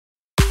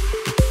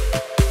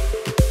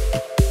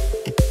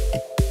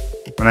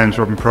My name's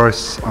Robin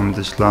Price, I'm a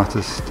digital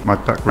artist. My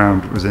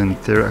background was in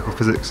theoretical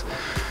physics,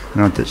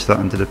 and I ditched that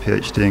and did a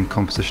PhD in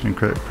composition and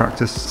creative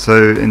practice.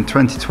 So in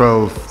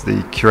 2012,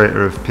 the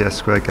curator of PS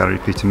Square Gallery,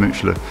 Peter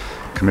Muchler,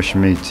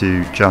 commissioned me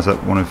to jazz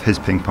up one of his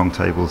ping-pong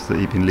tables that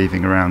he'd been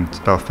leaving around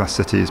Belfast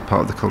City as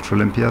part of the Cultural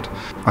Olympiad.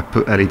 I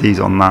put LEDs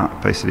on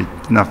that, basically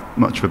didn't have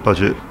much of a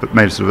budget, but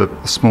made sort of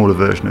a smaller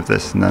version of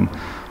this, and then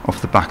off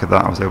the back of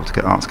that I was able to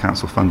get Arts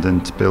Council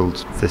funding to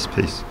build this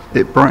piece.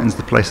 It brightens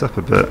the place up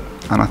a bit,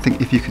 and I think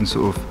if you can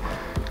sort of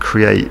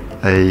create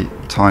a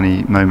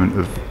tiny moment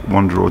of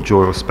wonder or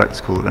joy or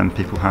spectacle that then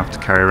people have to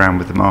carry around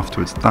with them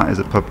afterwards, that is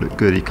a public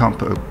good. You can't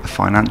put a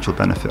financial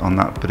benefit on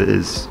that, but it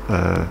is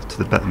to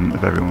the betterment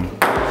of everyone.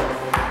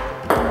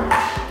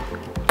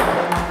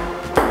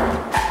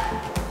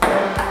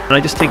 And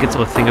I just think it's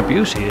a thing of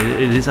beauty.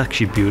 It is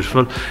actually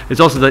beautiful.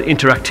 It's also the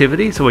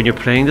interactivity. So when you're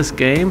playing this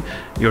game,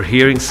 you're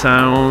hearing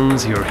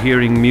sounds, you're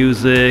hearing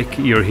music,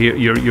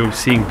 you're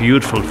seeing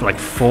beautiful, like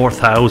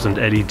 4,000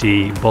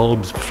 LED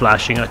bulbs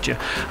flashing at you.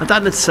 And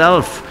that in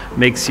itself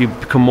makes you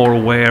become more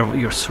aware of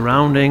your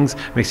surroundings,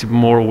 makes you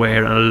more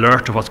aware and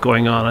alert of what's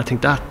going on. I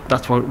think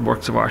that's what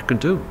works of art can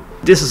do.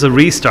 This is a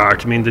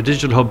restart. I mean, the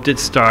Digital Hub did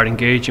start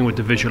engaging with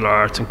the visual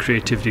arts and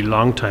creativity a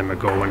long time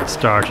ago when it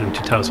started in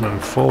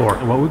 2004.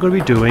 And what we're going to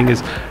be doing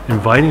is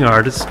inviting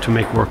artists to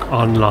make work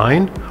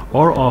online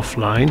or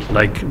offline,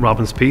 like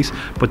Robin's piece,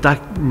 but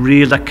that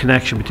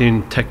connection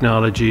between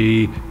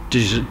technology,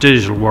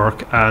 digital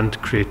work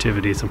and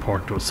creativity is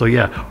important to us. So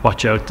yeah,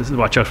 watch out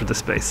for this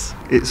space.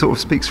 It sort of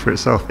speaks for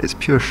itself. It's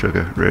pure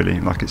sugar, really.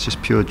 Like, it's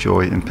just pure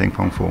joy in ping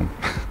pong form.